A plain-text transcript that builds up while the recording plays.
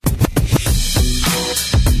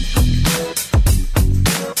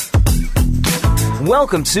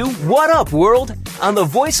Welcome to What Up, World on the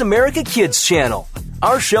Voice America Kids channel.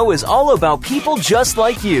 Our show is all about people just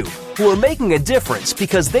like you who are making a difference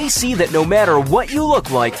because they see that no matter what you look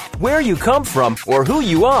like, where you come from, or who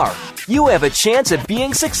you are, you have a chance at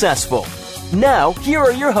being successful. Now, here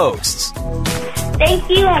are your hosts. Thank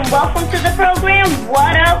you and welcome to the program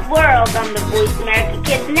What Up World on the Voice America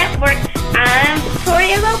Kids Network. I'm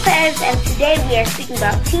Victoria Lopez, and today we are speaking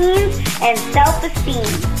about teens and self-esteem.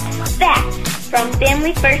 Facts from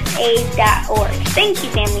FamilyFirstAid.org. Thank you,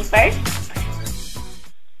 Family First.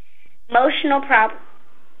 Emotional problems.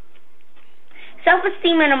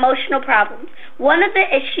 Self-esteem and emotional problems. One of the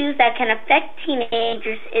issues that can affect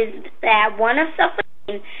teenagers is that one of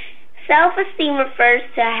self-esteem. Self-esteem refers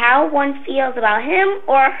to how one feels about him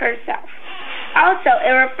or herself. Also,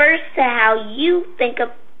 it refers to how you think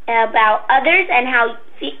about others and how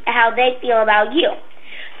they feel about you.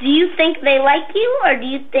 Do you think they like you, or do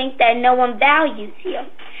you think that no one values you?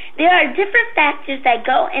 There are different factors that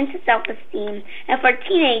go into self-esteem, and for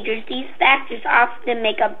teenagers, these factors often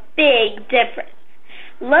make a big difference.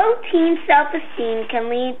 Low teen self-esteem can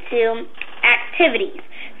lead to activities,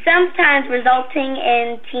 sometimes resulting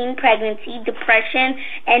in teen pregnancy, depression,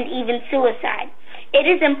 and even suicide. It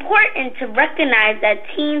is important to recognize that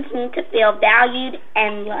teens need to feel valued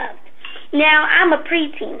and loved. Now, I'm a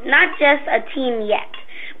preteen, not just a teen yet,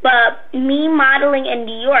 but me modeling in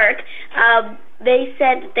New York, they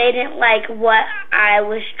said that they didn't like what I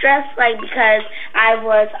was dressed like because I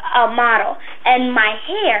was a model. And my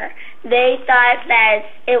hair, they thought that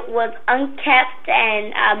it was unkempt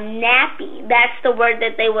and nappy. That's the word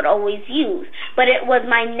that they would always use. But it was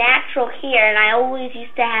my natural hair, and I always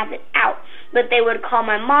used to have it out. But they would call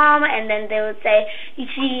my mom, and then they would say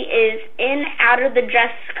she is out of the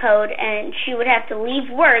dress code, and she would have to leave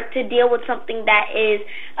work to deal with something that is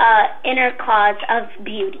inner cause of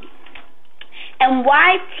beauty. And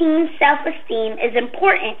why teen self-esteem is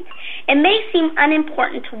important. It may seem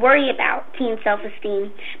unimportant to worry about teen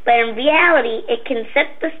self-esteem, but in reality, it can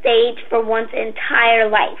set the stage for one's entire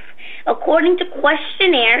life. According to a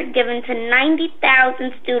questionnaire given to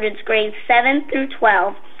 90,000 students grades 7 through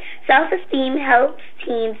 12, self-esteem helps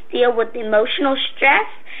teens deal with emotional stress.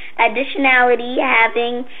 Additionality,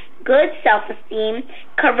 having good self-esteem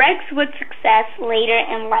corrects with success later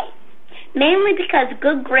in life. Mainly because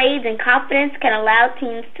good grades and confidence can allow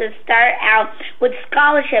teens to start out with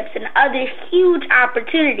scholarships and other huge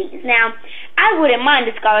opportunities. Now, I wouldn't mind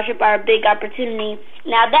a scholarship or a big opportunity.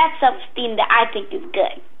 Now, that's self-esteem that I think is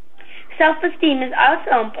good. Self-esteem is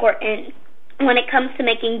also important when it comes to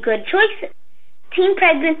making good choices. Teen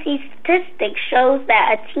pregnancy statistics shows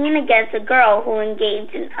that a teen against a girl who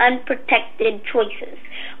engage in unprotected choices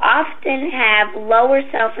often have lower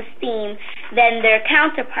self-esteem than their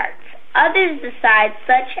counterparts. Others besides,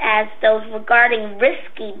 such as those regarding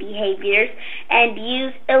risky behaviors and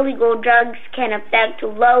use illegal drugs, can affect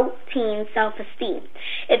low teen self-esteem.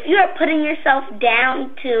 If you are putting yourself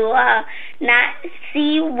down to not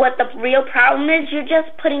see what the real problem is, you're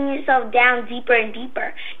just putting yourself down deeper and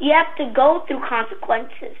deeper. You have to go through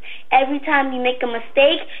consequences. Every time you make a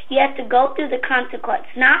mistake, you have to go through the consequence,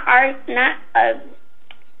 not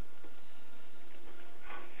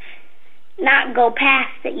go past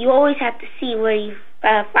it. You always have to see where you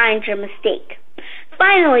find your mistake.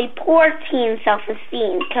 Finally, poor teen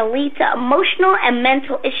self-esteem can lead to emotional and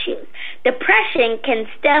mental issues. Depression can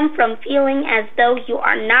stem from feeling as though you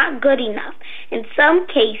are not good enough. In some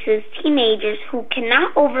cases, teenagers who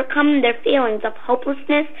cannot overcome their feelings of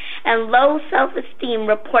hopelessness and low self-esteem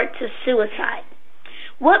report to suicide.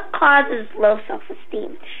 What causes low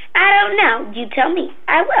self-esteem? I don't know. You tell me.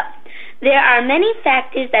 I will. There are many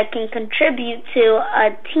factors that can contribute to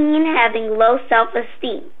a teen having low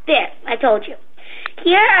self-esteem. There, I told you.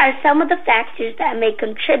 Here are some of the factors that may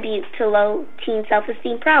contribute to low teen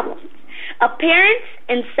self-esteem problems. Appearance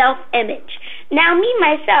and self-image. Now, me,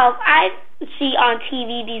 myself, I see on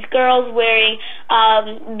TV these girls wearing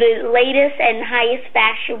the latest and highest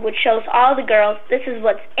fashion, which shows all the girls, this is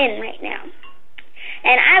what's in right now.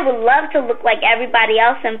 And I would love to look like everybody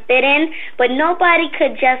else and fit in, but nobody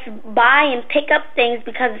could just buy and pick up things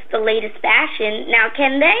because it's the latest fashion. Now,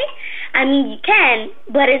 can they? I mean, you can,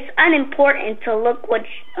 but it's unimportant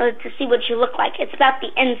to see what you look like. It's about the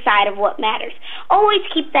inside of what matters. Always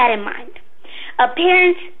keep that in mind.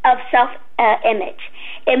 Appearance of self-image.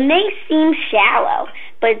 It may seem shallow,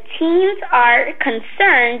 but teens are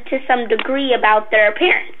concerned to some degree about their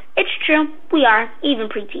appearance. It's true, we are, even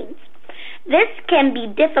preteens. This can be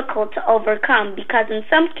difficult to overcome because in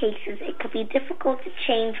some cases it could be difficult to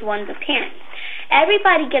change one's appearance.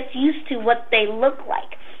 Everybody gets used to what they look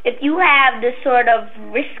like. If you have this sort of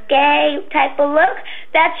risque type of look,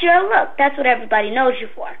 that's your look. That's what everybody knows you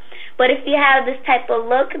for. But if you have this type of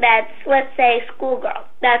look that's, let's say, schoolgirl,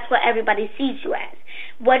 that's what everybody sees you as.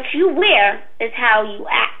 What you wear is how you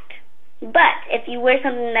act. But if you wear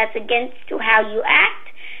something that's against how you act,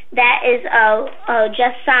 that is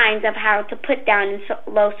just signs of how to put down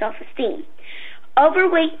low self-esteem.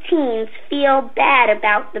 Overweight teens feel bad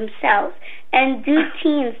about themselves and do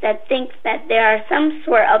teens that think that there are some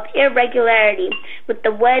sort of irregularity with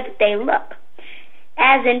the way that they look,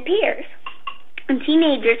 as in peers. And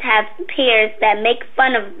teenagers have peers that make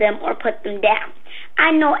fun of them or put them down.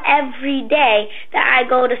 I know every day that I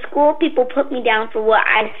go to school, people put me down for what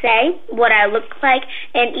I say, what I look like,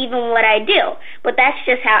 and even what I do. But that's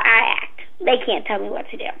just how I act. They can't tell me what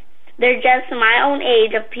to do. They're just my own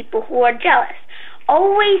age of people who are jealous.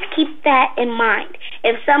 Always keep that in mind.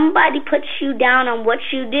 If somebody puts you down on what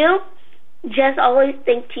you do, just always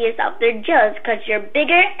think to yourself, they're jealous because you're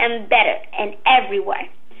bigger and better and everywhere.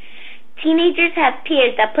 Teenagers have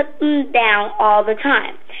peers that put them down all the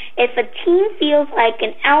time. If a teen feels like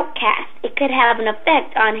an outcast, it could have an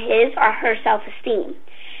effect on his or her self-esteem.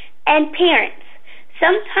 And parents.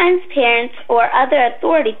 Sometimes parents or other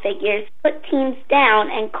authority figures put teens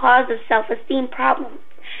down and cause a self-esteem problem.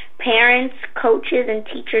 Parents, coaches, and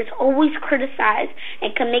teachers always criticize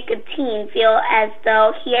and can make a teen feel as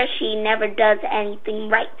though he or she never does anything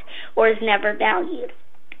right or is never valued.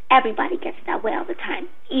 Everybody gets that way all the time,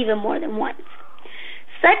 even more than once.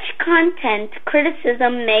 Such content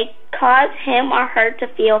criticism may cause him or her to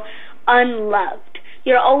feel unloved.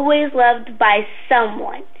 You're always loved by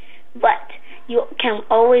someone, but you can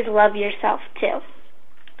always love yourself too.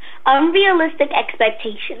 Unrealistic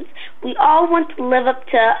expectations. We all want to live up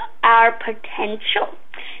to our potential,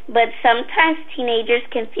 but sometimes teenagers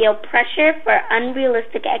can feel pressure for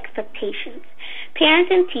unrealistic expectations.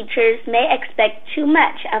 Parents and teachers may expect too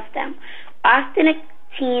much of them. Often a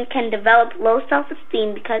teen can develop low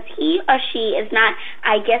self-esteem because he or she is not,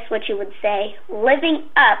 I guess what you would say, living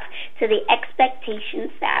up to the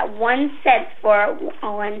expectations that one sets for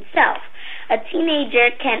oneself. A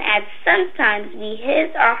teenager can sometimes be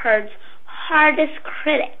his or her hardest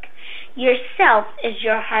critic. Yourself is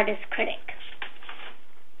your hardest critic.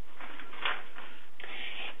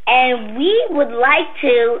 And we would like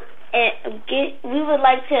to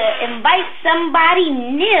invite somebody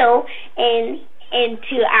new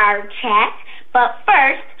into our chat, but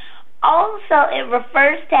first, also it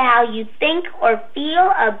refers to how you think or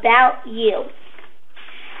feel about you.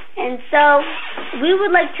 And so we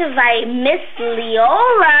would like to invite Miss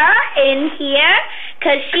Leola in here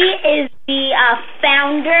because she is the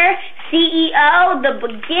founder, CEO, the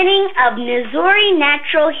beginning of Nzuri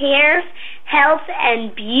Natural Hair, Health,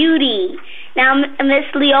 and Beauty. Now, Miss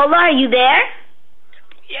Leola, are you there?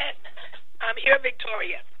 Yes, I'm here,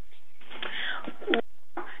 Victoria.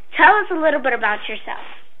 Tell us a little bit about yourself.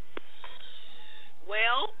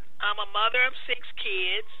 Well, I'm a mother of 6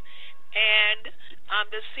 kids, and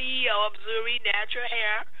I'm the CEO of Nzuri Natural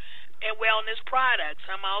Hair and Wellness Products.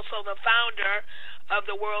 I'm also the founder of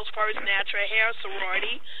the world's first natural hair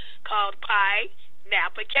sorority called Pi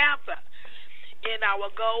Napa Kappa. And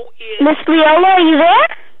our goal is... Miss Leola, are you there?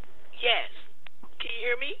 Yes. Can you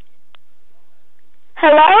hear me?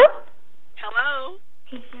 Hello? Hello?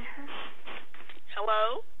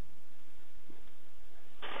 Hello?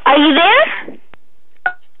 Are you there?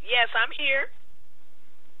 Yes, I'm here.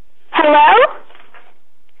 Hello?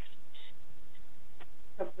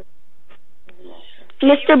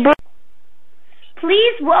 Mr. Bruce,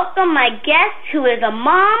 please welcome my guest who is a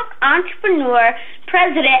mom, entrepreneur,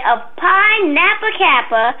 president of Pi Napa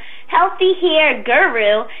Kappa, healthy hair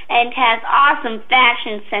guru, and has awesome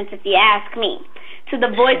fashion sense if you ask me. To the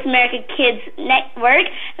Voice America Kids Network,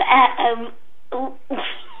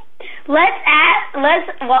 let's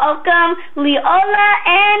welcome Leola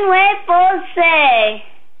Anifowoshe.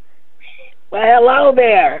 Well, hello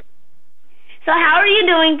there. So how are you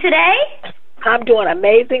doing today? I'm doing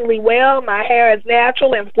amazingly well. My hair is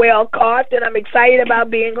natural and well cut, and I'm excited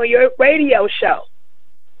about being on your radio show.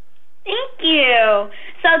 Thank you.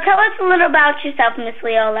 So tell us a little about yourself, Miss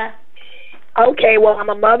Leola. Okay, well, I'm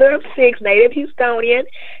a mother of 6, native Houstonian,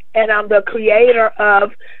 and I'm the creator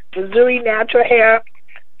of the Nzuri Natural Hair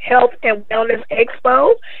Health and Wellness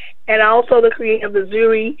Expo, and also the creator of the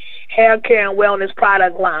Nzuri Hair Care and Wellness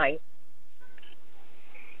product line,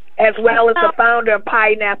 as well as the founder of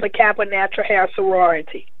Pi Napa Kappa Natural Hair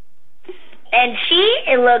Sorority. And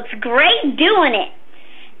it looks great doing it.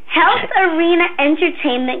 Health Arena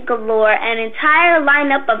Entertainment galore, an entire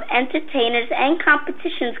lineup of entertainers and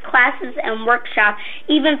competitions, classes and workshops,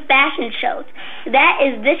 even fashion shows. That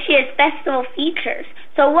is this year's festival features.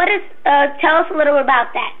 So tell us a little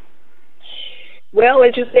about that. Well,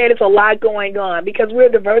 as you said, it's a lot going on because we're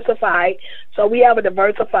diversified, so we have a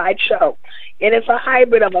diversified show. And it's a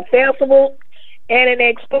hybrid of a festival and an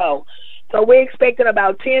expo. So we're expecting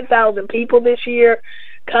about 10,000 people this year.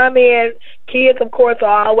 Come in. Kids, of course,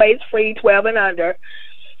 are always free, 12 and under.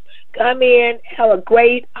 Come in, have a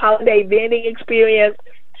great holiday vending experience,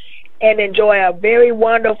 and enjoy a very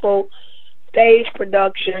wonderful stage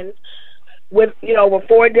production with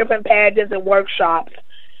 4 different pageants and workshops.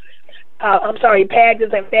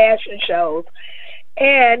 Pageants and fashion shows.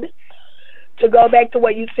 And to go back to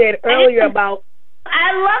what you said earlier about...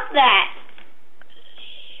 I love that.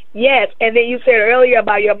 Yes, and then you said earlier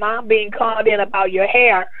about your mom being called in about your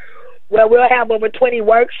hair. Well, we'll have over 20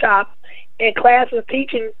 workshops and classes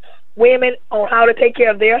teaching women on how to take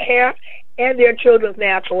care of their hair and their children's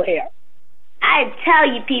natural hair. I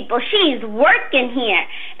tell you, people, she's working here.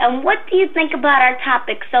 And what do you think about our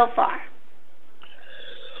topic so far?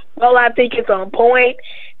 Well, I think it's on point,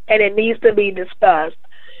 and it needs to be discussed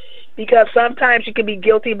because sometimes you can be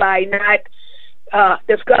guilty by not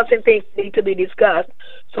discussing things that need to be discussed.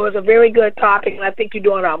 So it's a very good topic, and I think you're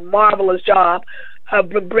doing a marvelous job of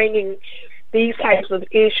bringing these types of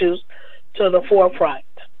issues to the forefront.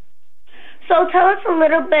 So tell us a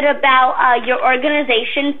little bit about your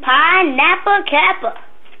organization, Pineapple Kappa.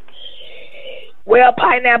 Well,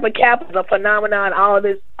 Pineapple Kappa is a phenomenon all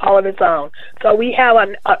of its own. So we have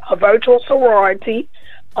a virtual sorority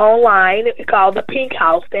online called the Pink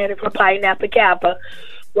House, standing for Pineapple Kappa,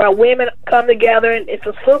 where women come together, and it's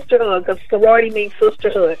a sisterhood, because sorority means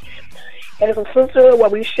sisterhood. And it's a sisterhood where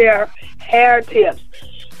we share hair tips,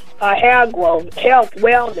 hair growth, health,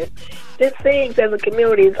 wellness, just things as a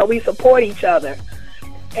community, so we support each other.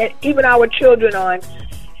 And even our children on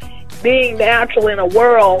being natural in a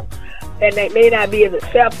world that they may not be as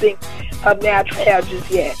accepting of natural hair just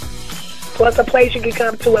yet. So it's a place you can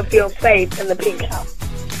come to and feel safe in the Pink House.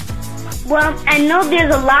 Well, I know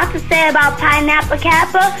there's a lot to say about Pineapple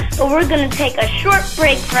Kappa, but we're going to take a short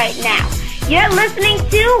break right now. You're listening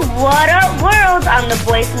to What Up World on the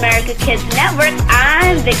Voice America Kids Network.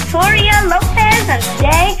 I'm Victoria Lopez, and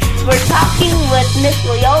today we're talking with Miss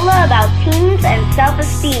Leola about teens and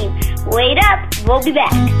self-esteem. Wait up, we'll be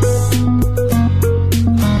back.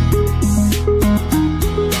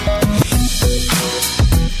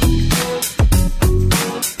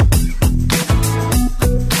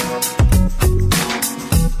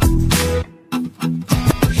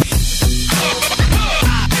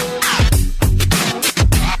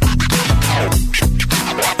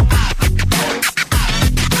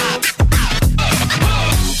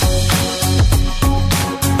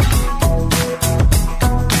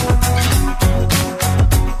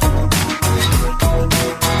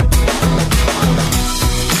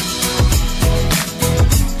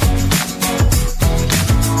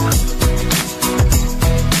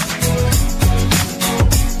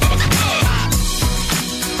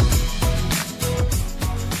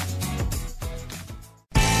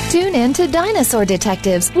 Tune in to Dinosaur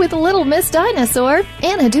Detectives with Little Miss Dinosaur,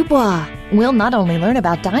 Anna Dubois. We'll not only learn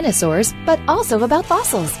about dinosaurs, but also about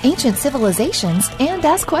fossils, ancient civilizations, and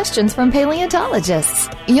ask questions from paleontologists.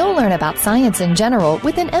 You'll learn about science in general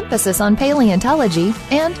with an emphasis on paleontology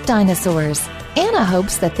and dinosaurs. Anna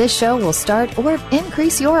hopes that this show will start or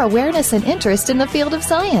increase your awareness and interest in the field of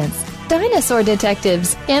science. Dinosaur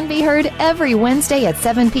Detectives can be heard every Wednesday at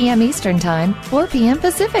 7 p.m. Eastern Time, 4 p.m.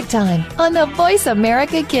 Pacific Time on the Voice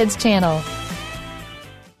America Kids channel.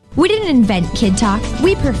 We didn't invent Kid Talk,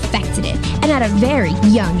 we perfected it, and at a very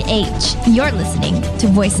young age. You're listening to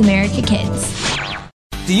Voice America Kids.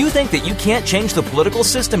 Do you think that you can't change the political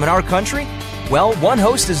system in our country? Well, one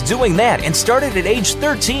host is doing that and started at age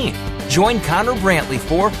 13. Join Connor Brantley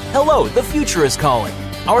for Hello, the Future is Calling.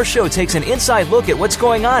 Our show takes an inside look at what's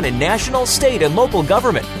going on in national, state, and local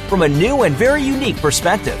government from a new and very unique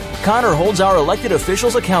perspective. Connor holds our elected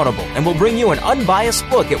officials accountable and will bring you an unbiased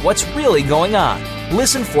look at what's really going on.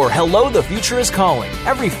 Listen for Hello, the Future is Calling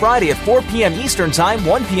every Friday at 4 p.m. Eastern Time,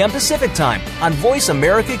 1 p.m. Pacific Time on Voice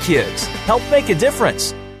America Kids. Help make a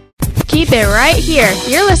difference. Keep it right here.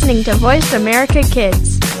 You're listening to Voice America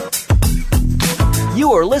Kids.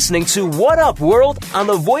 You are listening to What Up World on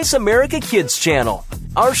the Voice America Kids channel.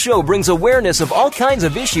 Our show brings awareness of all kinds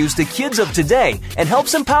of issues to kids of today and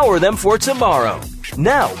helps empower them for tomorrow.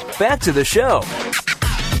 Now, back to the show.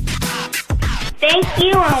 Thank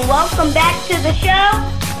you and welcome back to the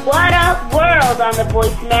show, What Up World on the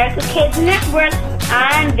Voice America Kids Network.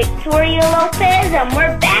 I'm Victoria Lopez, and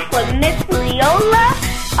we're back with Miss Leola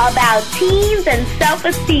about teens and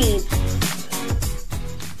self-esteem.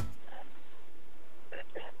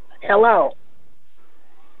 Hello.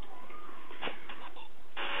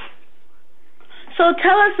 So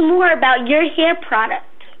tell us more about your hair product.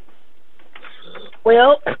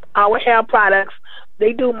 Well, our hair products,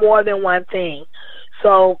 they do more than one thing.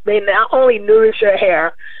 So they not only nourish your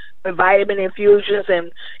hair with vitamin infusions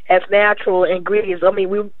and as natural ingredients. I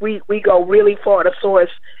mean, we go really far to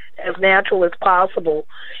source as natural as possible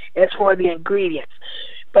as for the ingredients.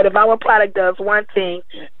 But if our product does one thing,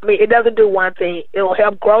 I mean, it doesn't do one thing. It'll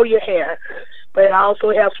help grow your hair, but it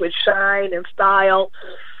also helps with shine and style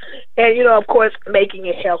and, you know, of course, making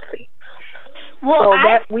it healthy. Well, so I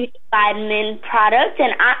have a vitamin product,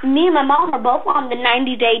 and me and my mom are both on the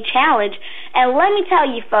 90-day challenge. And let me tell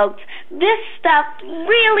you, folks, this stuff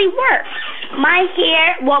really works. My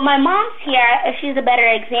mom's hair, she's a better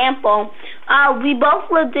example. We both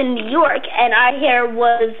lived in New York, and our hair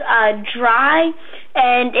was dry,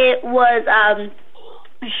 and it was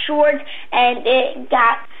short, and it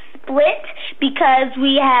got split because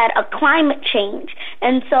we had a climate change,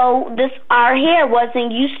 and so our hair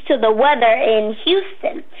wasn't used to the weather in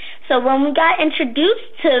Houston. So when we got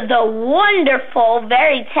introduced to the wonderful,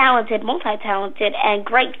 very talented, multi-talented, and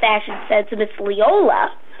great fashion sense Miss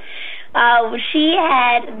Leola, she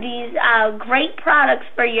had these great products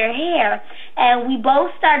for your hair, and we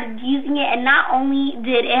both started using it, and not only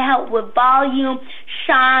did it help with volume,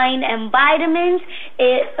 shine, and vitamins,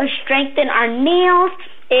 it strengthened our nails.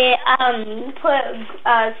 It put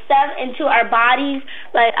stuff into our bodies,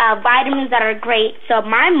 like vitamins that are great. So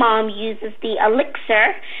my mom uses the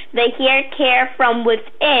Elixir, the hair care from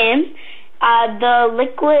within, the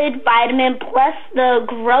liquid vitamin plus the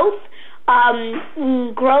growth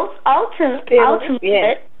ultimate.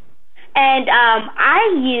 Yeah. And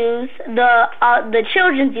I use the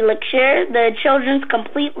children's Elixir, the children's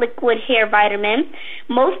complete liquid hair vitamin,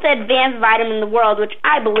 most advanced vitamin in the world, which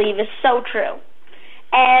I believe is so true.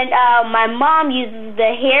 And my mom uses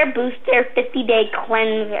the Hair Booster 50-Day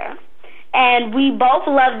Cleanser. And we both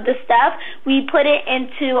love the stuff. We put it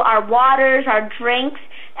into our waters, our drinks,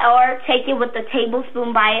 or take it with a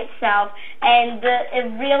tablespoon by itself. And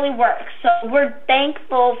it really works. So we're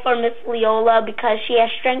thankful for Miss Leola because she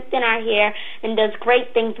has strengthened our hair and does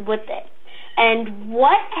great things with it. And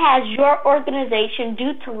what has your organization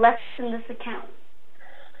do to lessen this account?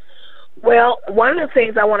 Well, one of the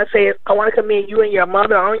things I want to say is I want to commend you and your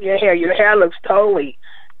mother on your hair. Your hair looks totally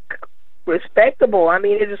respectable. I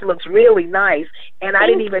mean, it just looks really nice. And I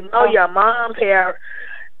didn't even know your mom's hair,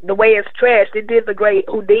 the way it's stretched. It did the great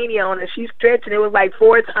Houdini on it. She stretched it. It was like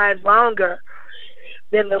 4 times longer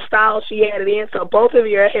than the style she had it in. So both of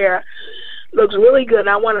your hair looks really good. And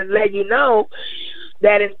I want to let you know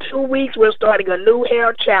that in 2 weeks we're starting a new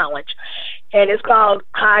hair challenge, and it's called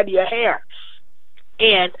Hide Your Hair.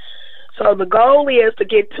 And so the goal is to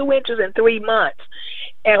get 2 inches in 3 months.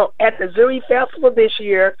 And at the Nzuri Festival this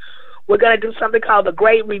year, we're going to do something called the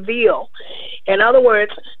Great Reveal. In other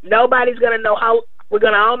words, nobody's going to know how. We're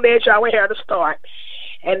going to all measure our hair to start.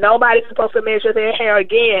 And nobody's supposed to measure their hair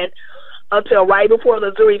again until right before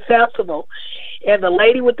the Nzuri Festival. And the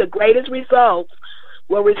lady with the greatest results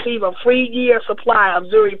will receive a free year supply of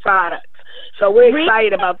Nzuri products. So we're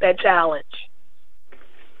excited about that challenge.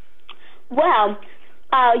 Well,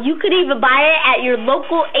 you could even buy it at your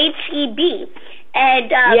local H-E-B.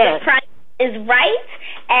 And yes. The price is right,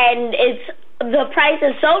 and the price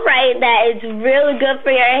is so right that it's really good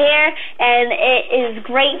for your hair, and it is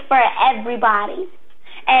great for everybody.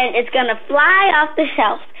 And it's going to fly off the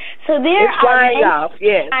shelf. So there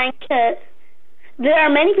are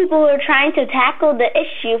many people who are trying to tackle the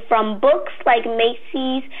issue, from books like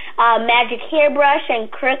Macy's Magic Hairbrush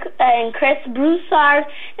and Chris Broussard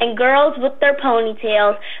and Girls with Their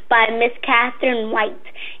Ponytails by Miss Catherine White.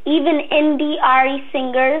 Even indie R&B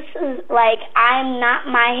singers like I'm Not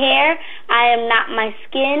My Hair, I Am Not My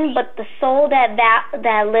Skin, but the soul that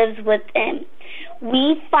lives within.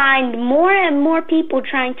 We find more and more people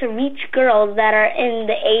trying to reach girls that are in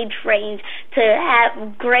the age range to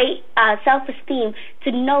have great self-esteem,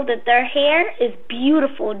 to know that their hair is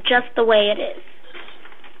beautiful just the way it is.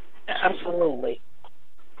 Absolutely.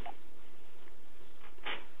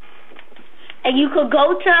 And you could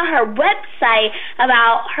go to her website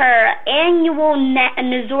about her annual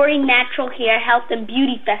Nzuri Natural Hair Health and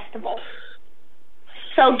Beauty Festival.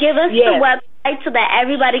 So give us the website so that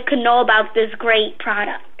everybody can know about this great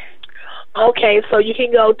product. Okay, so you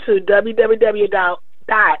can go to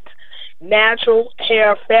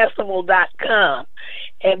www.naturalhairfestival.com,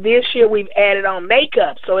 And this year we've added on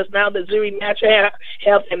makeup, so it's now the Nzuri Natural Hair,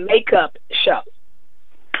 Health, and Makeup Show.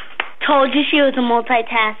 Told you she was a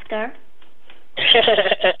multitasker.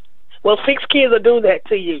 Well, 6 kids will do that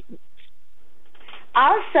to you.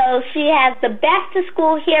 Also, she has the Back to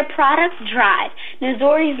School Hair Product Drive,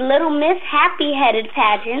 Nzuri's Little Miss Happy Headed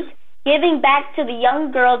pageant, giving back to the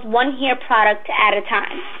young girls one hair product at a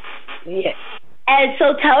time. Yes. And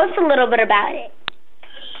so tell us a little bit about it.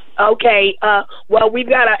 Okay, well, we've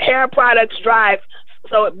got a hair products drive.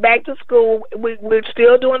 So back to school, we're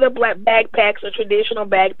still doing the black backpacks, the traditional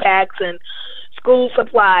backpacks and school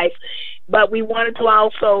supplies, but we wanted to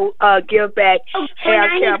also give back hair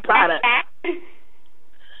care products.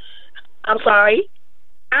 I'm sorry?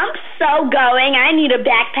 I'm so going. I need a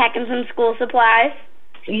backpack and some school supplies.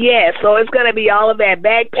 Yeah, so it's going to be all of that,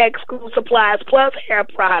 backpack, school supplies, plus hair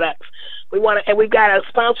products. And we've got it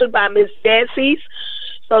sponsored by Miss Jessie's.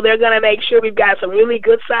 So they're going to make sure we've got some really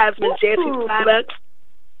good-sized Miss Jessie's products.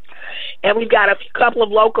 And we've got a couple of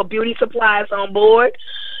local beauty supplies on board.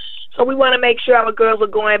 So we want to make sure our girls are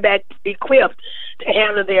going back equipped to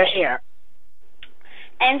handle their hair.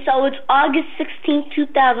 And so it's August 16th,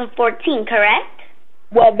 2014, correct?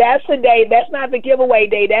 Well, that's the day. That's not the giveaway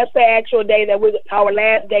day. That's the actual day that we're our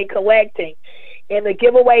last day collecting. And the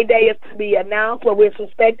giveaway day is to be announced, but we're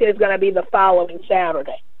suspecting it's going to be the following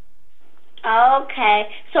Saturday. Okay,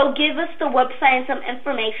 so give us the website and some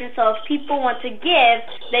information so if people want to give,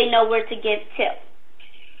 they know where to give to.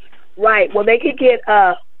 Right, well, they could get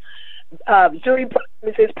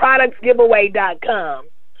it's productsgiveaway.com.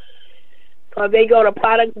 So if they go to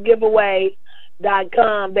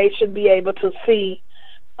productsgiveaway.com, they should be able to see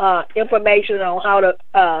information on how to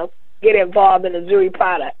get involved in the Nzuri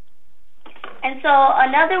product. And so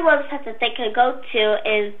another website that they could go to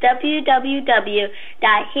is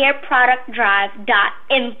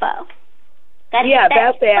www.hairproductdrive.info.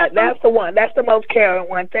 That's the one. That's the most current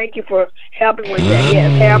one. Thank you for helping with that.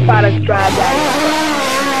 Yes, hairproductdrive.info.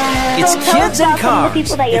 It's kids and cars.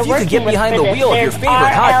 If you could get behind the wheel of your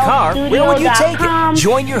favorite hot car, where would you take it?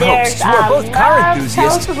 Join your hosts, who are both car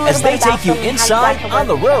enthusiasts, as they take you inside, on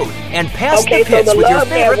the road, and past the pits with your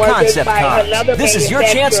favorite concept cars. This is your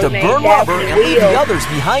chance to burn rubber and leave the others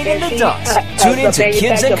behind in the dust. Tune in to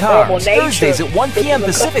Kids and Cars, Thursdays at 1 p.m.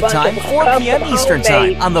 Pacific Time, 4 p.m. Eastern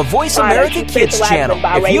Time, on the Voice America Kids channel.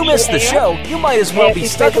 If you missed the show, you might as well be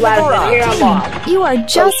stuck in the garage. You are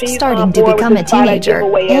just starting to become a teenager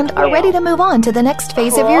and are ready to move on to the next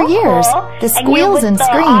phase of your years. The squeals and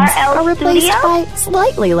screams are replaced by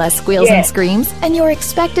slightly less squeals and screams, and you're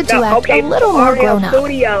expected to act a little more grown up.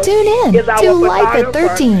 Tune in to Life at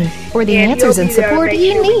 13 for the answers and support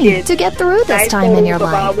you need to get through this time in your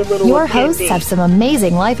life. Your hosts have some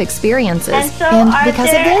amazing life experiences, and because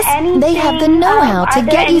of this, they have the know-how to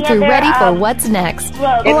get you through ready for what's next.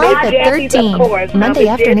 Life at 13, Monday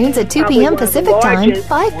afternoons at 2 p.m. Pacific Time,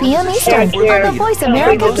 5 p.m. Eastern, on the Voice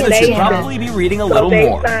America Kids should probably be reading a little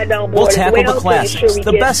more. We'll tackle the classics,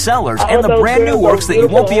 the bestsellers, and the brand new works that you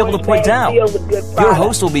won't be able to put down. Your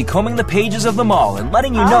host will be combing the pages of them all and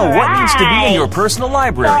letting you know what needs to be in your personal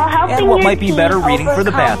library and what might be better reading for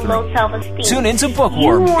the bathroom. Tune in to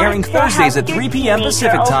Bookworm, airing Thursdays at 3 p.m.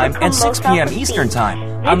 Pacific Time and 6 p.m. Eastern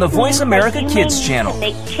Time on the Voice America Kids channel.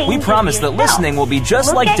 We promise that listening will be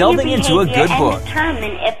just like delving into a good book.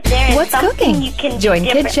 What's cooking? Join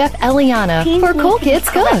Kid Chef Eliana for Cool Kids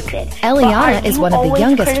Cook. Eliana is one of the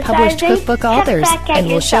youngest published cookbook authors and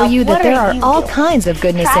will show you that there are all kinds of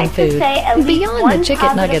goodness in food, beyond the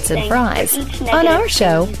chicken nuggets and fries. On our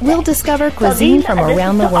show, we'll discover cuisine from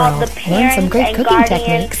around the world, learn some great cooking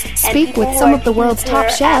techniques, speak with some of the world's top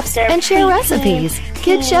chefs, and share recipes.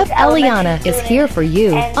 Kid Chef Eliana is here for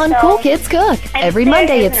you on Cool Kids Cook every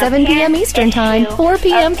Monday at 7 p.m. Eastern Time, 4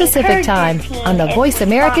 p.m. Pacific Time on the Voice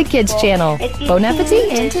America Kids channel. Bon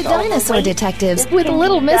appetit! Into Dinosaur Detectives with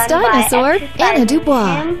Little Miss Dinosaur, Anna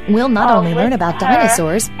Dubois. We'll not only learn about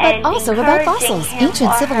dinosaurs, but also about fossils,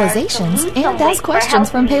 ancient civilizations, and ask questions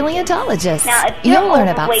from paleontologists. You'll learn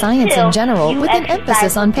about science in general with an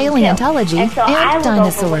emphasis on paleontology and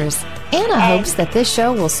dinosaurs. Anna hopes that this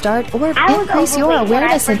show will start or increase your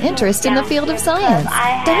awareness and interest in the field of science.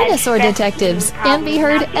 Dinosaur Detectives can be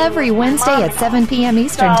heard every Wednesday at 7 p.m.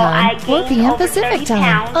 Eastern Time, 4 p.m. Pacific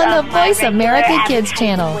Time on the Voice America Kids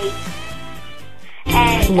channel.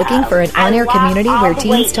 Looking for an on-air community where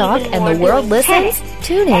teens talk and the world listens?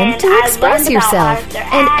 Tune in And to I Express learned about Yourself, Arthur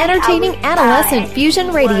an Ashe. entertaining I was, adolescent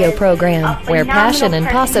fusion radio was program a where passion and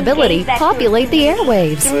phenomenal person possibility who gave back to populate the the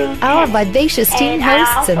community airwaves. through Our tennis. vivacious team And I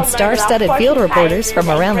hosts also and learned star-studded about field portion reporters sizes from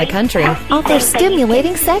and around the great country healthy offer things that you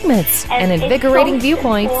stimulating can do. segments and it's invigorating so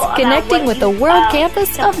viewpoints simple about connecting what with the you, world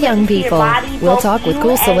campus can of put young into your people. body. We'll Both talk with you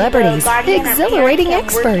cool and the celebrities, guardian or exhilarating parent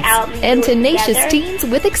can work experts, out and and do it tenacious together. teens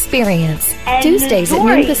with experience. And Tuesdays at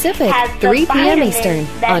Nzuri noon Pacific, has the 3 p.m. vitamins Eastern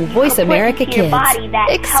that on you Voice can put America into your Kids. body that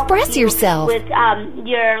Express helps you yourself. with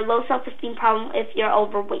your low self-esteem problem if you're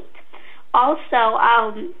overweight. Also,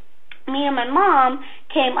 me and my mom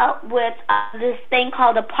came up with this thing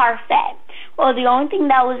called a parfait. Well, the only thing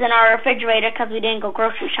that was in our refrigerator, because we didn't go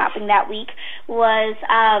grocery shopping that week, was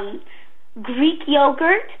Greek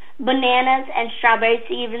yogurt, bananas, and strawberries,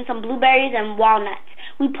 even some blueberries and walnuts.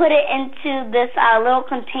 We put it into this little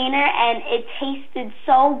container, and it tasted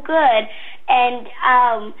so good. And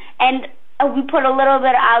we put a little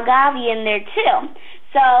bit of agave in there too.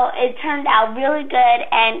 So it turned out really good,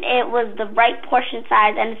 and it was the right portion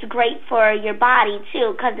size, and it's great for your body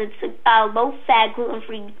too, because it's low-fat,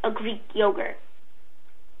 gluten-free Greek yogurt.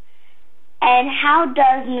 And how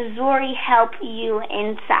does Nzuri help you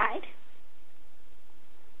inside?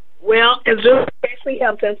 Well, Nzuri actually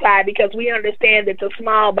helps inside because we understand that the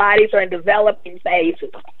small bodies are in developing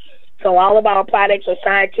phases. So all of our products are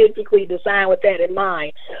scientifically designed with that in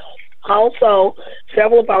mind. Also,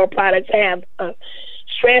 several of our products have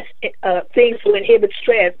stress things to inhibit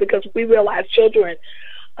stress because we realize children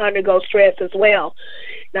undergo stress as well.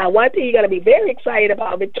 Now, one thing you got to be very excited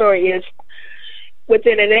about, Victoria, is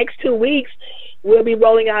within the next 2 weeks, we'll be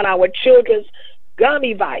rolling out our children's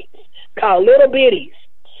gummy bites called Little Bitties.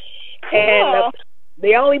 Cool. And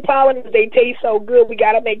the only problem is they taste so good, we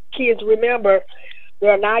got to make kids remember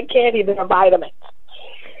they're not candy, they're vitamins.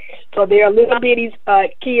 So they're Little Bitties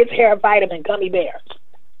kids' hair vitamin gummy bears.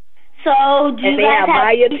 So do you and they guys have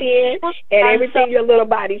biotin and everything your little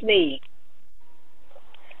bodies need.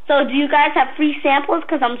 So do you guys have free samples?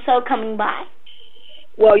 Because I'm so coming by.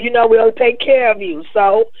 Well, we'll take care of you.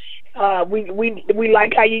 So we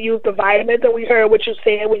like how you use the vitamins, and we heard what you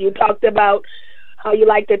said when you talked about how you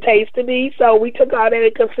like the taste to be. So we took all that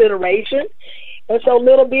into consideration. And so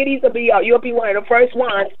Little Bitties you'll be one of the first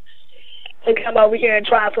ones to come over here and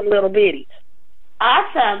try some Little Bitties.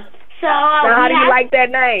 Awesome. So now, how do you like that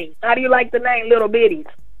name? How do you like the name Little Bitties?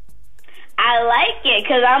 I like it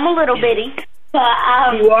because I'm a little bitty.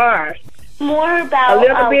 But you are. More about a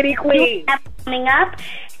little bitty queen coming up,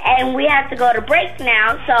 and we have to go to break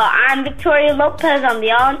now. So I'm Victoria Lopez on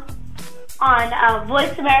on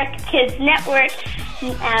Voice America Kids Network.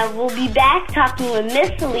 We'll be back talking with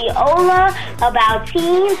Miss Leola about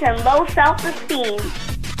teens and low self-esteem.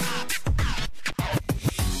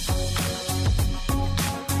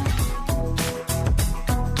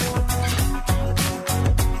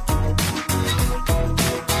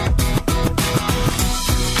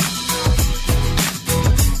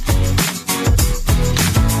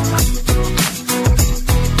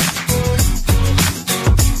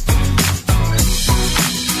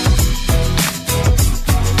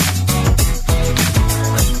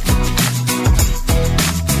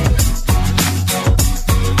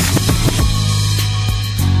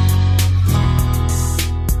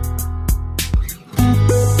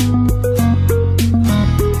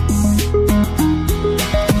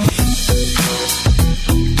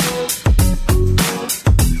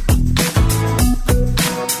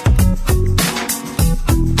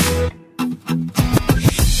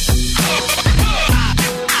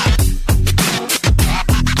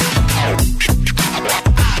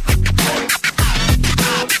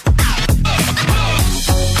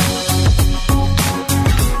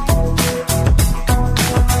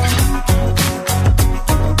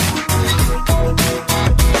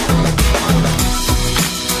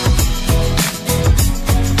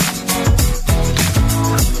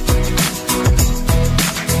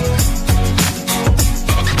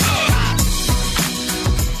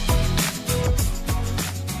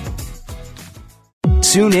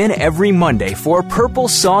 Tune in every Monday for Purple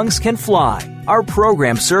Songs Can Fly. Our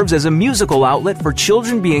program serves as a musical outlet for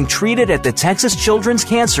children being treated at the Texas Children's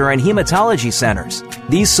Cancer and Hematology Centers.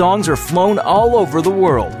 These songs are flown all over the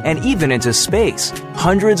world and even into space.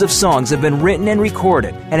 Hundreds of songs have been written and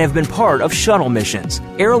recorded and have been part of shuttle missions,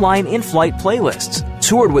 airline in-flight playlists,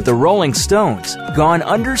 toured with the Rolling Stones, gone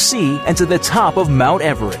undersea and to the top of Mount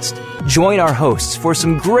Everest. Join our hosts for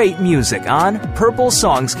some great music on Purple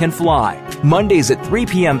Songs Can Fly, Mondays at 3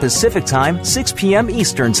 p.m. Pacific Time, 6 p.m.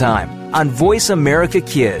 Eastern Time on Voice America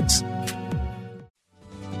Kids.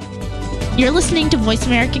 You're listening to Voice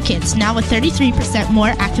America Kids, now with 33% more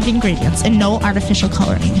active ingredients and no artificial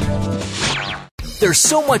coloring. There's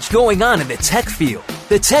so much going on in the tech field.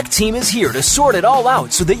 The tech team is here to sort it all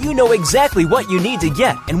out so that you know exactly what you need to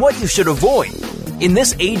get and what you should avoid. In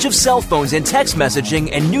this age of cell phones and text messaging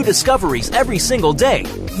and new discoveries every single day,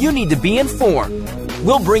 you need to be informed.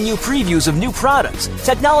 We'll bring you previews of new products,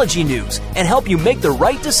 technology news, and help you make the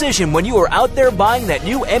right decision when you are out there buying that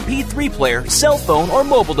new MP3 player, cell phone, or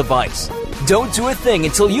mobile device. Don't do a thing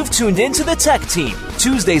until you've tuned into the Tech Team,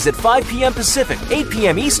 Tuesdays at 5 p.m. Pacific, 8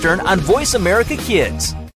 p.m. Eastern on Voice America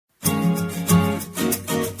Kids.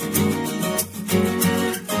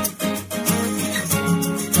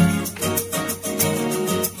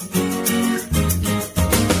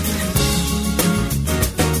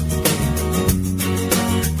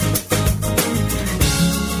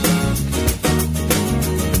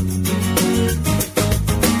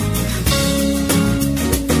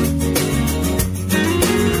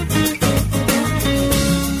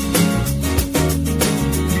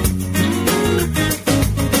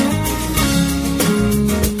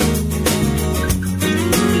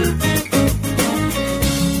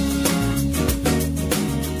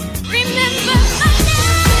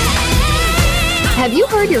 Have you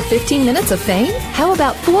heard your 15 minutes of fame? How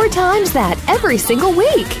about 4 times that every single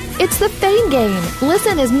week? It's the Fame Game.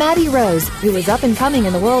 Listen as Maddie Rose, who is up and coming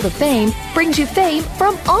in the world of fame, brings you fame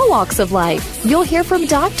from all walks of life. You'll hear from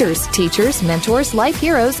doctors, teachers, mentors, life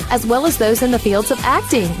heroes, as well as those in the fields of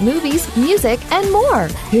acting, movies, music, and more.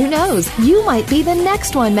 Who knows? You might be the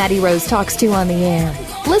next one Maddie Rose talks to on the air.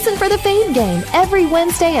 Listen for the Fame Game every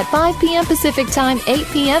Wednesday at 5 p.m. Pacific Time, 8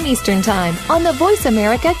 p.m. Eastern Time on the Voice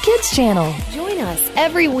America Kids channel. Join us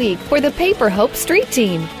every week for the Paper Hope Street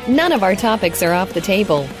Team. None of our topics are off the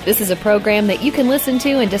table. This is a program that you can listen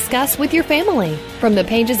to and discuss with your family. From the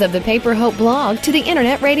pages of the Paper Hope blog to the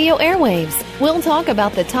internet radio airwaves, we'll talk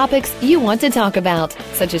about the topics you want to talk about,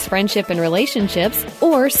 such as friendship and relationships,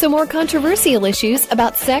 or some more controversial issues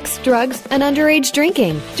about sex, drugs, and underage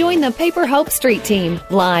drinking. Join the Paper Hope Street Team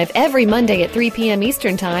live every Monday at 3 p.m.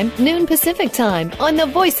 Eastern Time, noon Pacific Time on the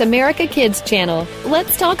Voice America Kids channel.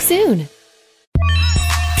 Let's talk soon.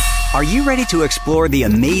 Are you ready to explore the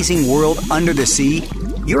amazing world under the sea?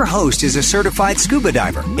 Your host is a certified scuba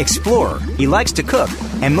diver, explorer. He likes to cook,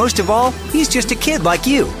 and most of all, he's just a kid like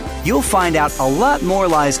you. You'll find out a lot more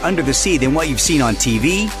lies under the sea than what you've seen on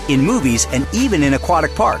TV, in movies, and even in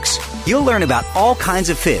aquatic parks. You'll learn about all kinds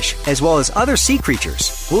of fish, as well as other sea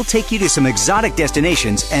creatures. We'll take you to some exotic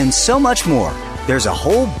destinations and so much more. There's a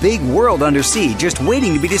whole big world undersea just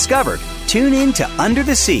waiting to be discovered. Tune in to Under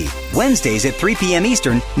the Sea, Wednesdays at 3 p.m.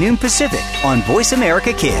 Eastern, noon Pacific, on Voice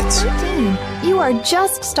America Kids. You are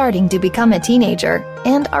just starting to become a teenager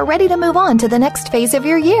and are ready to move on to the next phase of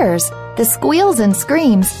your years. The squeals and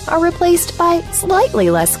screams are replaced by slightly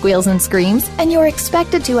less squeals and screams, and you're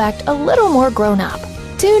expected to act a little more grown-up.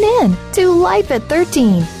 Tune in to Life at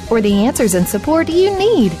 13 for the answers and support you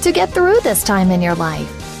need to get through this time in your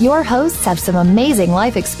life. Your hosts have some amazing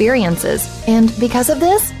life experiences, and because of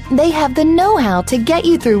this, they have the know-how to get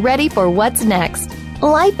you through ready for what's next.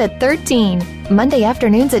 Life at 13, Monday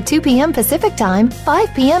afternoons at 2 p.m. Pacific Time,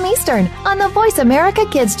 5 p.m. Eastern on the Voice America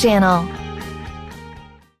Kids channel.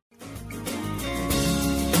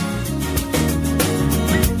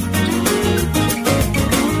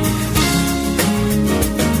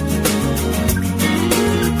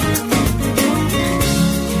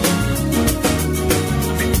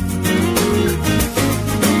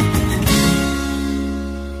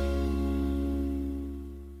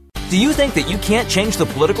 Do you think that you can't change the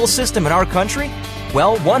political system in our country?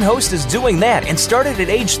 Well, one host is doing that and started at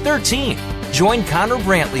age 13. Join Connor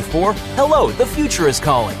Brantley for Hello, the Future is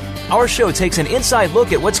Calling. Our show takes an inside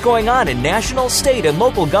look at what's going on in national, state, and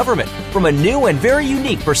local government from a new and very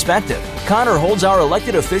unique perspective. Connor holds our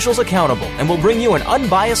elected officials accountable and will bring you an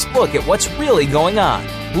unbiased look at what's really going on.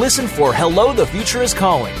 Listen for Hello, the Future is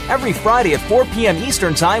Calling every Friday at 4 p.m.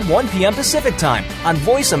 Eastern Time, 1 p.m. Pacific Time on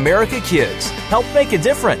Voice America Kids. Help make a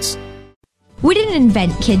difference. We didn't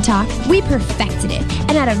invent Kid Talk, we perfected it,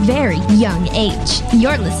 and at a very young age.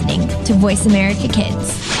 You're listening to Voice America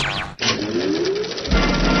Kids.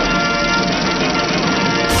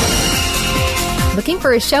 Looking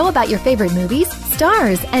for a show about your favorite movies,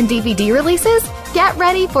 stars, and DVD releases? Get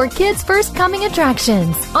ready for Kids' First Coming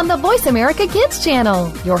attractions on the Voice America Kids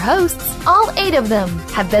channel. Your hosts, all 8 of them,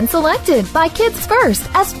 have been selected by Kids First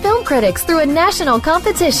as film critics through a national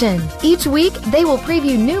competition. Each week, they will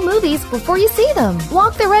preview new movies before you see them,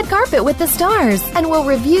 walk the red carpet with the stars, and will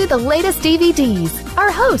review the latest DVDs.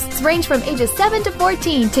 Our hosts range from ages 7 to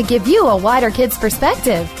 14 to give you a wider kids'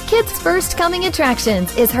 perspective. Kids First Coming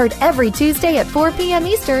Attractions is heard every Tuesday at 4 p.m.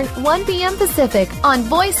 Eastern, 1 p.m. Pacific on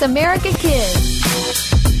Voice America Kids.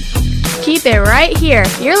 Keep it right here.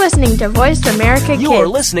 You're listening to Voice America Kids. You're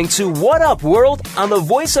listening to What Up World on the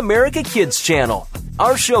Voice America Kids channel.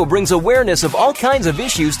 Our show brings awareness of all kinds of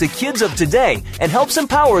issues to kids of today and helps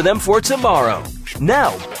empower them for tomorrow.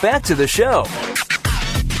 Now, back to the show.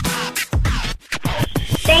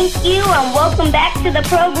 Thank you and welcome back to the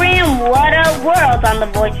program What Up World on the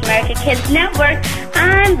Voice America Kids Network.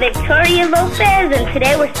 I'm Victoria Lopez and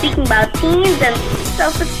today we're speaking about teens and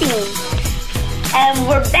self-esteem. And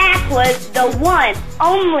we're back with the one,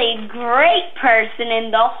 only great person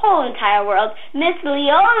in the whole entire world, Miss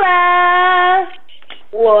Leola.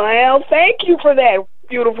 Well, thank you for that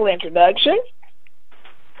beautiful introduction.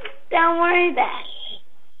 Don't worry about it.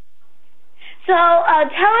 So,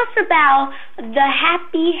 tell us about the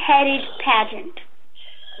Happy-Headed Pageant.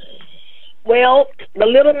 Well, the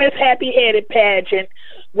Little Miss Happy-Headed Pageant,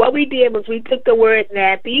 what we did was we took the word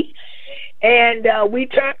nappy and we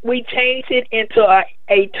changed it into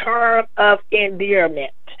a term of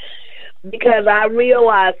endearment, because I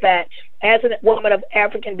realized that as a woman of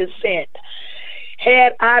African descent,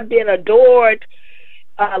 had I been adored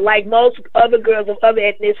like most other girls of other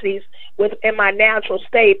ethnicities in my natural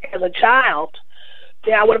state as a child,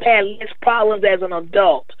 then I would have had less problems as an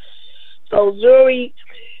adult. So Nzuri,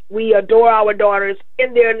 we adore our daughters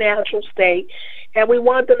in their natural state, and we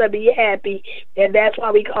want them to be happy, and that's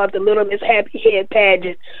why we call it the Little Miss Happy Head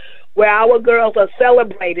Pageant, where our girls are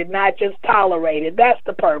celebrated, not just tolerated. That's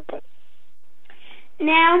the purpose.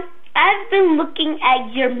 Now, I've been looking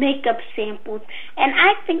at your makeup samples, and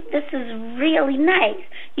I think this is really nice.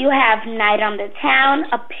 You have Night on the Town,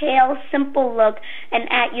 a pale, simple look, and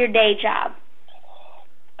At Your Day Job.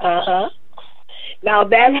 Uh-huh. Now,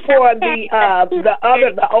 that's for the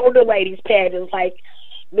older ladies' pageants, like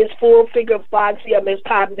Miss Full Figure Foxy or Miss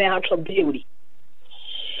Top Natural Beauty.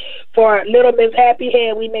 For Little Miss Happy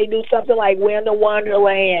Head, we may do something like Winter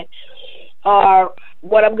Wonderland, or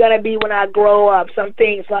what I'm going to be when I grow up, some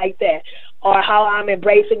things like that, or how I'm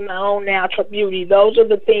embracing my own natural beauty. Those are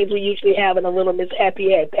the things we usually have in a Little Miss Happy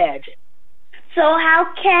Head pageant. So how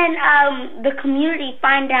can the community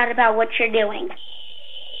find out about what you're doing?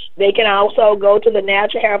 They can also go to the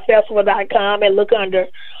naturalhairfestival.com and look under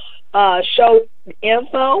show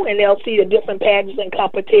info, and they'll see the different pageants and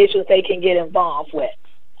competitions they can get involved with.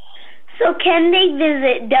 So can they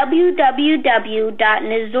visit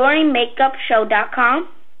www.NzuriMakeupShow.com?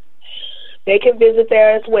 They can visit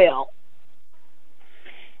there as well.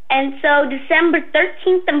 And so December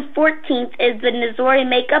 13th and 14th is the Nzuri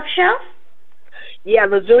Makeup Show? Yeah,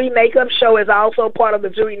 the Nzuri Makeup Show is also part of the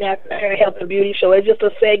Nzuri Natural Hair, Health, and Beauty Show. It's just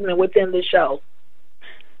a segment within the show.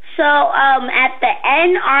 So at the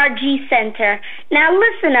NRG Center. Now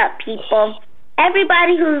listen up, people.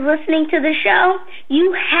 Everybody who's listening to the show,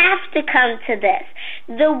 you have to come to this.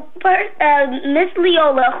 Miss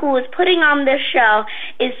Leola, who is putting on this show,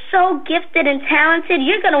 is so gifted and talented,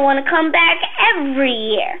 you're going to want to come back every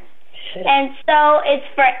year. And so it's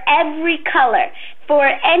for every color, for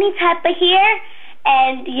any type of hair,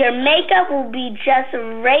 and your makeup will be just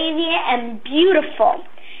radiant and beautiful.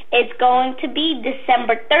 It's going to be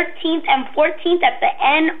December 13th and 14th at the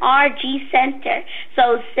NRG Center.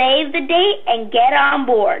 So save the date and get on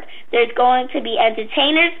board. There's going to be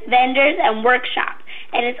entertainers, vendors, and workshops.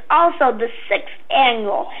 And it's also the 6th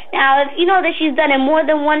annual. Now, if you know that she's done it more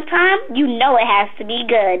than one time, you know it has to be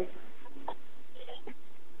good.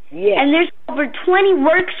 Yeah. And there's over 20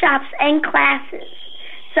 workshops and classes.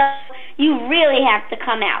 So you really have to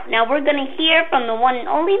come out. Now we're going to hear from the one and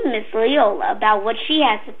only Miss Leola about what she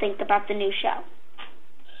has to think about the new show.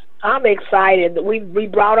 I'm excited. We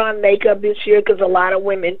brought on makeup this year because a lot of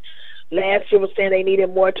women last year were saying they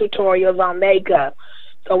needed more tutorials on makeup.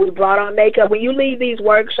 So we brought on makeup. When you leave these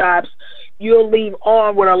workshops, you'll leave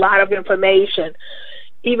on with a lot of information,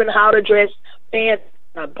 even how to dress fancy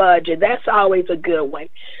on a budget. That's always a good one.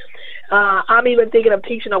 I'm even thinking of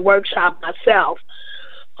teaching a workshop myself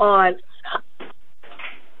on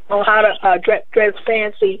how to dress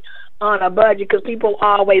fancy on a budget, because people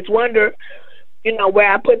always wonder,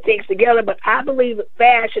 where I put things together. But I believe that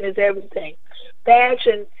fashion is everything.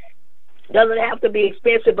 Fashion doesn't have to be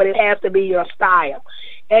expensive, but it has to be your style.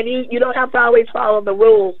 And you don't have to always follow the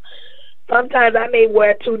rules. Sometimes I may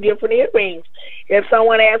wear 2 different earrings. If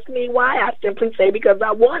someone asks me why, I simply say because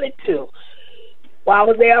I wanted to. Why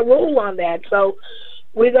was there a rule on that? So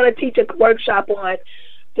we're going to teach a workshop on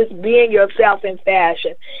just being yourself in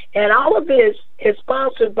fashion. And all of this is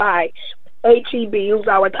sponsored by HEB, who's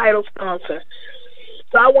our title sponsor.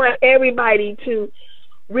 So I want everybody to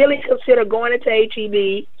really consider going into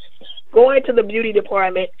HEB, go into the beauty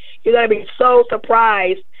department. You're going to be so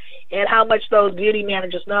surprised at how much those beauty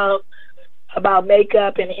managers know about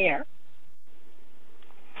makeup and hair.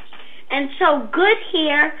 And so good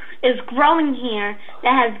hair is growing hair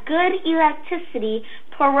that has good elasticity,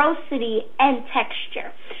 porosity, and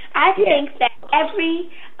texture. I think that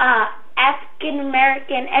every African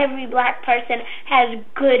American, every black person has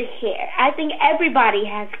good hair. I think everybody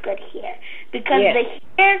has good hair because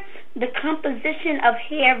the composition of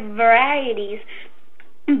hair varieties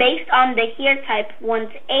based on the hair type,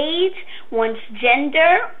 one's age, one's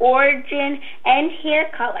gender, origin, and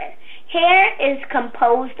hair color. Hair is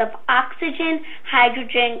composed of oxygen,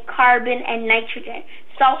 hydrogen, carbon, and nitrogen,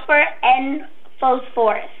 sulfur, and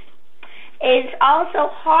phosphorus. It is also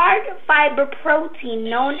hard fiber protein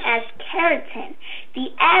known as keratin. The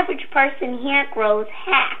average person hair grows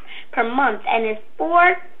half per month and is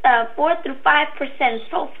 4 through 5%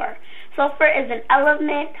 sulfur. Sulfur is an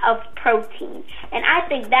element of protein, and I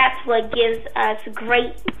think that's what gives us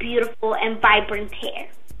great, beautiful, and vibrant hair.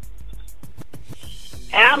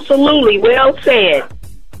 Absolutely, well said.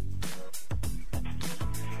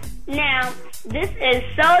 Now, this is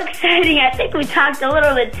so exciting. I think we talked a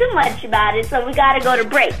little bit too much about it, so we got to go to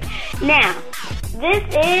break. Now, this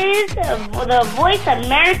is the Voice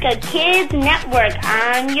America Kids Network.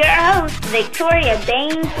 I'm your host, Victoria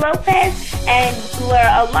Baines Lopez, and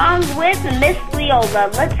we're along with Miss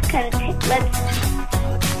Leola. Let's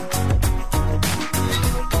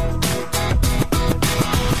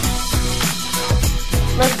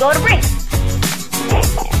go to break.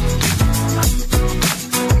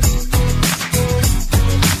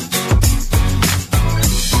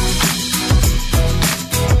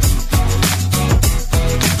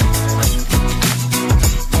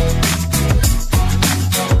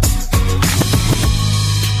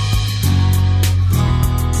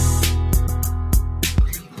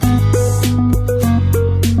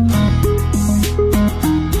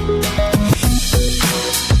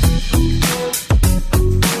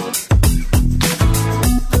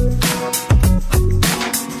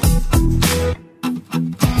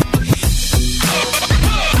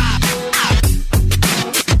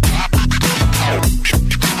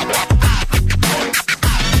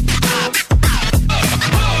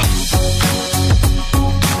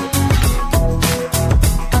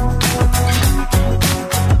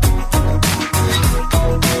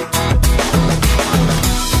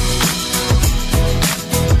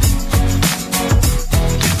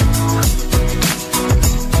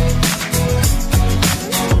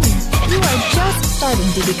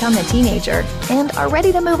 Become a teenager and are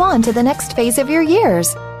ready to move on to the next phase of your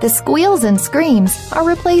years. The squeals and screams are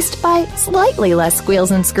replaced by slightly less squeals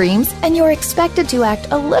and screams, and you're expected to act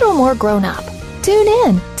a little more grown up. Tune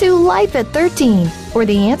in to Life at 13 for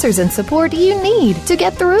the answers and support you need to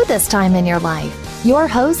get through this time in your life. Your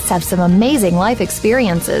hosts have some amazing life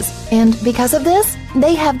experiences, and because of this,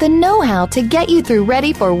 they have the know-how to get you through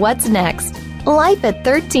ready for what's next. Life at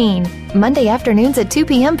 13, Monday afternoons at 2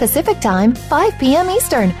 p.m. Pacific Time, 5 p.m.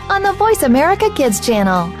 Eastern on the Voice America Kids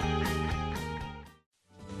channel.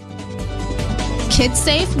 Kids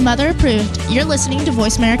safe, mother approved. You're listening to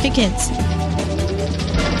Voice America Kids.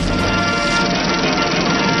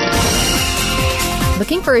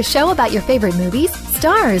 Looking for a show about your favorite movies,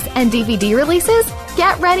 stars, and DVD releases?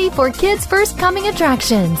 Get ready for Kids' First Coming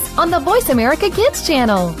Attractions on the Voice America Kids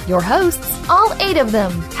channel. Your hosts, all 8 of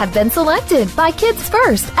them, have been selected by Kids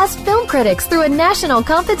First as film critics through a national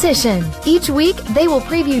competition. Each week, they will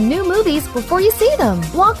preview new movies before you see them,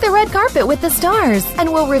 walk the red carpet with the stars,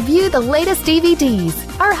 and will review the latest DVDs.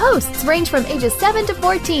 Our hosts range from ages 7 to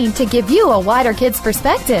 14 to give you a wider kids'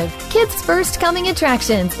 perspective. Kids First Coming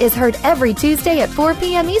Attractions is heard every Tuesday at 4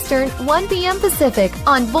 p.m. Eastern, 1 p.m. Pacific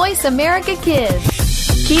on Voice America Kids.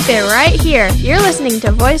 Keep it right here. You're listening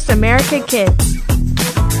to Voice America Kids.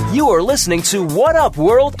 You are listening to What Up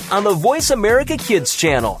World on the Voice America Kids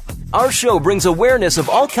channel. Our show brings awareness of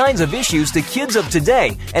all kinds of issues to kids of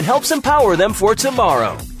today and helps empower them for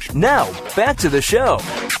tomorrow. Now, back to the show.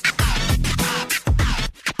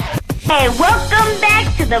 Hey, welcome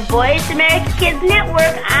back to the Voice America Kids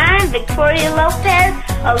Network. I'm Victoria Lopez,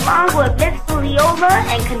 along with Miss Leola,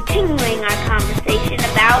 and continuing our conversation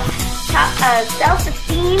about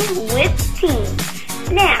self-esteem with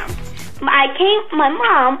teens. Now, my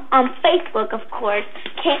mom on Facebook, of course,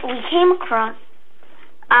 we came across,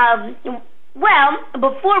 well,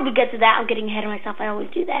 before we get to that, I'm getting ahead of myself, I always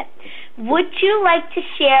do that. Would you like to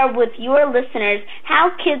share with your listeners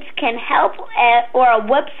how kids can help, or a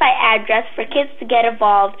website address for kids to get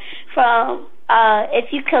involved from,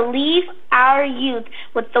 if you could leave our youth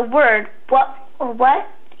with the word, what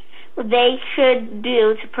they should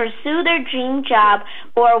do to pursue their dream job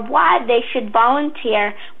or why they should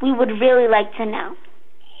volunteer, we would really like to know.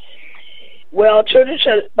 Well, children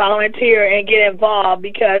should volunteer and get involved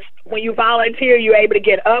because when you volunteer, you're able to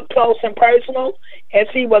get up close and personal and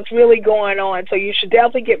see what's really going on. So you should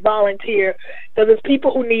definitely get volunteer because there's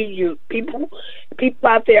people who need you. People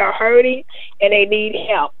out there are hurting and they need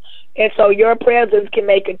help. And so your presence can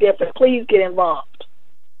make a difference. Please get involved.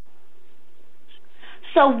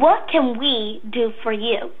 So what can we do for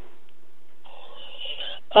you?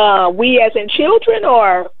 We as in children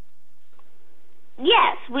or?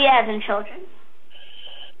 Yes, we as in children.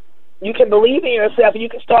 You can believe in yourself. You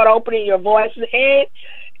can start opening your voice. And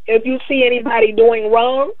if you see anybody doing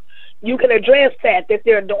wrong, you can address that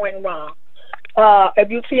they're doing wrong.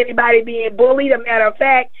 If you see anybody being bullied, a matter of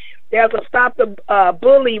fact, there's a Stop the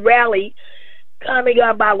Bully rally coming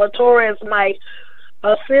up by Latora's, my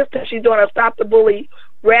sister. She's doing a Stop the Bully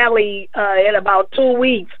rally in about 2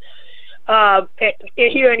 weeks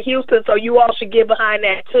here in Houston, so you all should get behind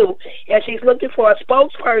that too. And she's looking for a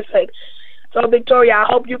spokesperson. So, Victoria, I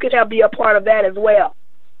hope you can help be a part of that as well.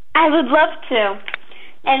 I would love to.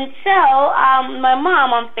 And so, my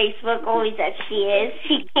mom on Facebook, always as she is,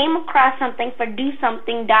 she came across something for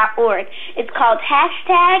DoSomething.org. It's called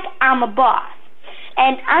 #I'mABoss.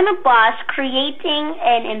 And I'm a boss, creating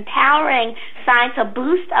an empowering sign to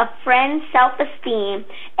boost a friend's self-esteem.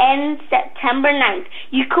 Ends September 9th.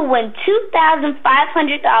 You could win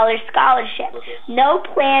 $2,500 scholarship. No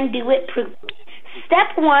plan, do it, proof.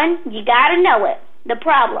 Step 1, you gotta know it. The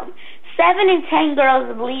problem. 7 in 10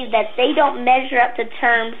 girls believe that they don't measure up to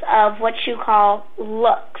terms of what you call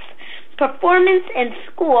looks, performance in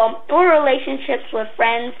school, or relationships with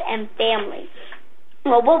friends and family.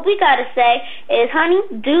 Well, what we gotta say is, honey,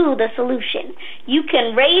 do the solution. You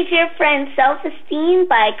can raise your friend's self-esteem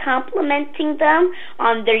by complimenting them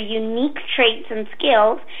on their unique traits and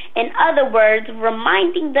skills. In other words,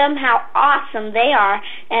 reminding them how awesome they are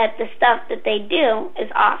and that the stuff that they do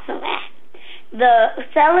is awesome at.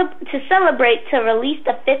 To celebrate, to release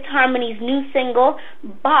the Fifth Harmony's new single,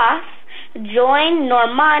 Boss, join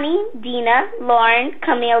Normani, Dina, Lauren,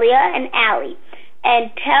 Camelia, and Allie.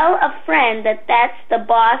 And tell a friend that that's the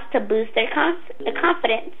boss to boost their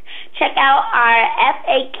confidence. Check out our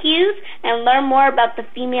FAQs and learn more about the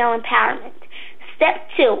female empowerment. Step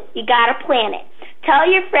 2, you gotta plan it. Tell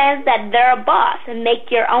your friends that they're a boss and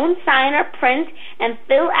make your own sign or print and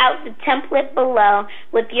fill out the template below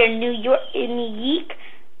with your unique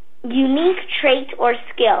trait or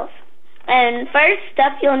skills. And first,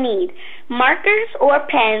 stuff you'll need: markers or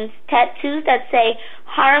pens, tattoos that say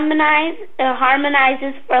harmonizes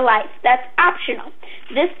for life. That's optional.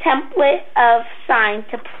 This template of sign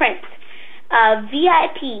to print.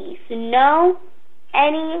 VIPs, know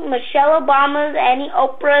any Michelle Obamas, any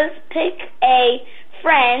Oprahs. Pick a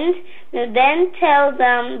friend, then tell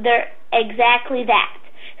them they're exactly that.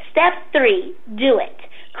 Step 3, do it.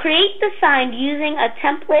 Create the sign using a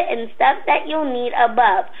template and stuff that you'll need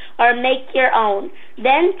above, or make your own.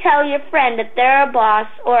 Then tell your friend that they're a boss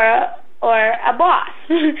or a boss.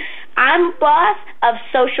 I'm a boss of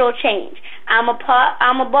social change. I'm a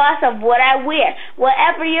boss of what I wear.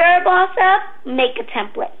 Whatever you're a boss of, make a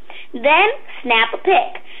template. Then snap a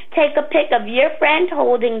pic. Take a pic of your friend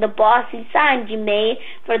holding the bossy sign you made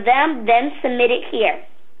for them, then submit it here.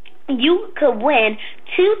 You could win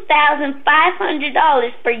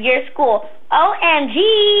 $2,500 for your school.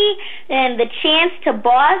 OMG! And the chance to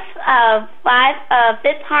boss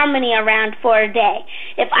Fifth Harmony around for a day.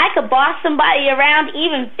 If I could boss somebody around,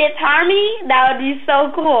 even Fifth Harmony, that would be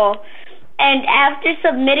so cool. And after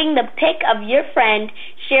submitting the pic of your friend,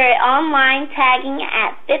 share it online, tagging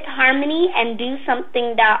at Fifth Harmony and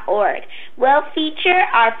DoSomething.org. We'll feature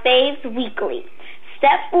our faves weekly.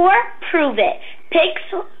 Step 4, prove it. Pics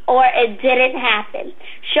or it didn't happen.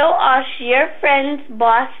 Show us your friend's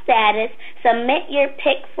boss status. Submit your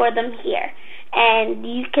pic for them here. And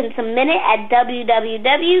you can submit it at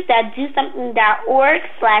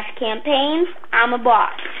www.dosomething.org/campaigns. I'm a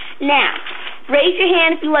boss. Now, raise your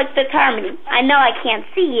hand if you like Fifth Harmony. I know I can't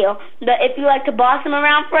see you, but if you like to boss them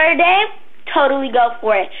around for a day, totally go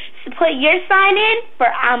for it. So put your sign in for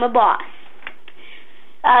I'm a boss.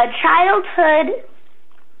 Childhood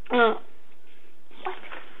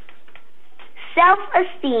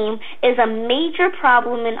self-esteem is a major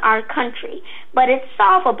problem in our country, but it's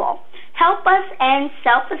solvable. Help us end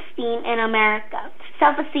self-esteem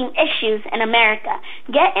issues in America.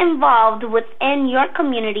 Get involved within your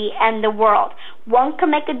community and the world. One can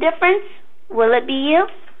make a difference. Will it be you?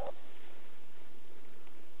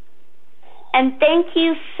 And thank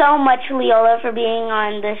you so much, Leola, for being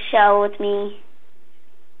on the show with me.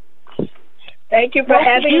 Thank you for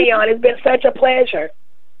having me on. It's been such a pleasure.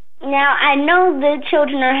 Now, I know the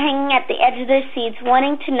children are hanging at the edge of their seats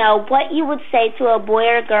wanting to know what you would say to a boy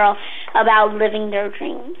or girl about living their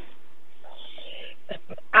dreams.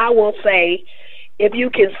 I will say, if you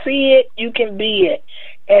can see it, you can be it.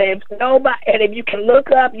 And if you can look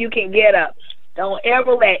up, you can get up. Don't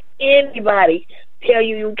ever let anybody tell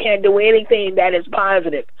you you can't do anything that is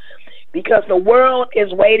positive, because the world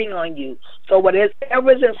is waiting on you. So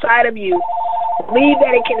whatever is inside of you, believe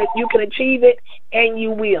that you can achieve it, and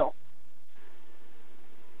you will.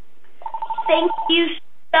 Thank you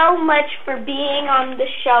so much for being on the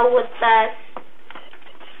show with us.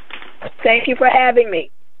 Thank you for having me.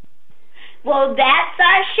 Well, that's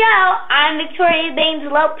our show. I'm Victoria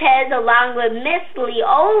Baines Lopez along with Miss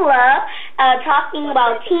Leola talking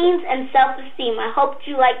about teens and self-esteem. I hope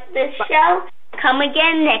you like this show. Come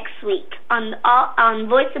again next week on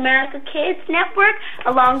Voice America Kids Network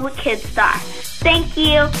along with KidStar. Thank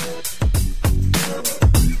you.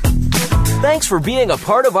 Thanks for being a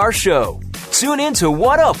part of our show. Tune in to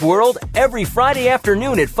What Up World every Friday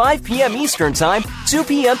afternoon at 5 p.m. Eastern Time, 2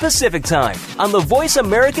 p.m. Pacific Time on the Voice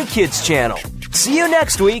America Kids channel. See you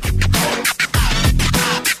next week.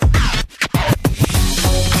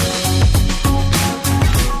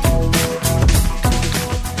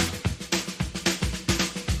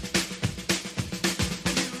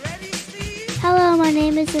 Hello, my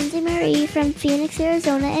name is Lindsay Marie from Phoenix,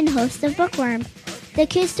 Arizona, and host of Bookworm. The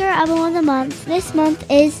Kids Star Album of the Month this month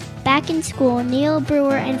is Back in School, Neil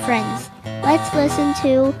Brewer and Friends. Let's listen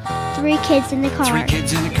to Three Kids in the Car. Three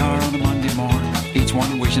kids in the car on a Monday morning, each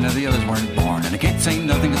one wishing that the others weren't born. And I can't say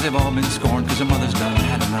nothing because they've all been scorned, because their mother's done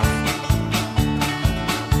had enough.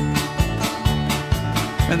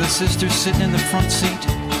 And the sister's sitting in the front seat,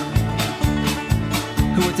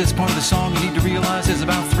 who at this part of the song you need to realize is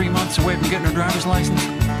about 3 months away from getting her driver's license.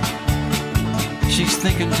 She's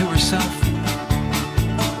thinking to herself,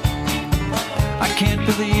 I can't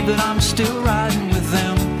believe that I'm still riding with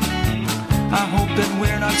them. I hope that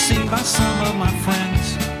we're not seen by some of my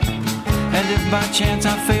friends. And if by chance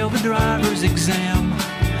I fail the driver's exam,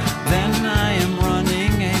 then I am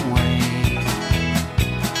running away.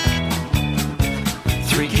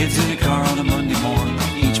 Three kids in the car on a Monday morning,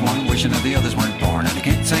 each one wishing that the others weren't born. And I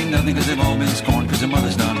can't say nothing because they've all been scorned, because their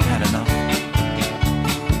mother's done had enough.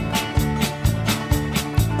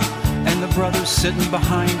 And the brother's sitting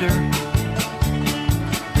behind her,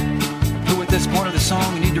 who at this point of the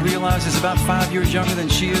song you need to realize is about 5 years younger than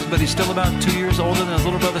she is, but he's still about 2 years older than his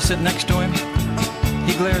little brother sitting next to him.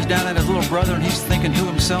 He glares down at his little brother and he's thinking to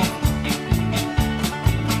himself,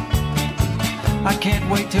 I can't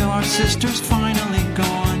wait till our sister's finally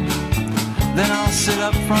gone. Then I'll sit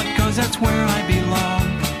up front, cause that's where I belong.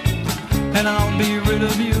 And I'll be rid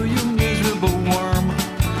of you, you miserable worm.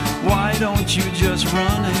 Why don't you just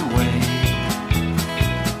run away?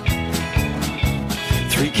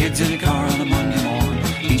 Three kids in a car on a Monday morning,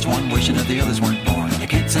 each one wishing that the others weren't born. And they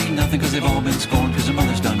can't say nothing because they've all been scorned, because their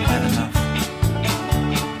mother's done had enough.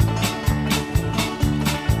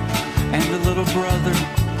 And the little brother,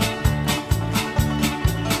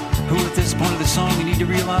 who at this point of the song you need to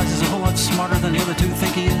realize is a whole lot smarter than the other two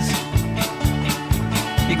think he is.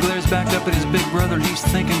 He glares back up at his big brother and he's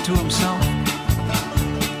thinking to himself,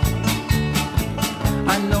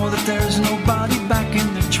 I know that there's nobody back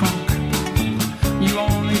in the trunk. You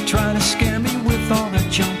only try to scare me with all that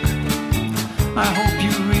junk. I hope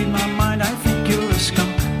you read my mind, I think you're a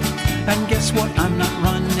skunk. And guess what, I'm not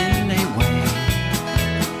running away.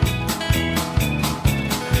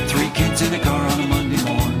 Three kids in a car on a Monday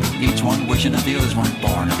morning, each one wishing that the others weren't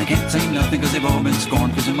born. And they can't say nothing because they've all been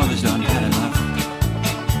scorned, because their mother's done had enough.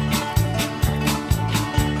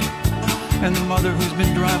 And the mother who's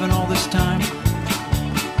been driving all this time,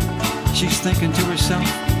 she's thinking to herself,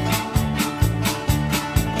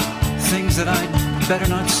 things that I'd better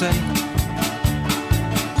not say.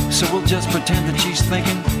 So we'll just pretend that she's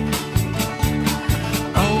thinking,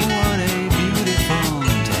 oh, what a beautiful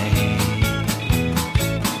day.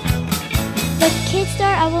 The Kids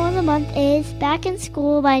Star Album of the Month is Back in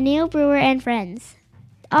School by Neil Brewer and Friends.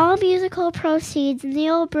 All musical proceeds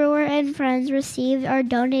Neil Brewer and Friends received are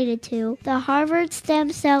donated to the Harvard Stem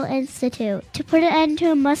Cell Institute to put an end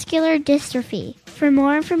to muscular dystrophy. For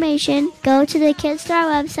more information, go to the KidStar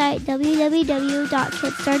website,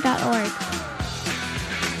 www.kidstar.org.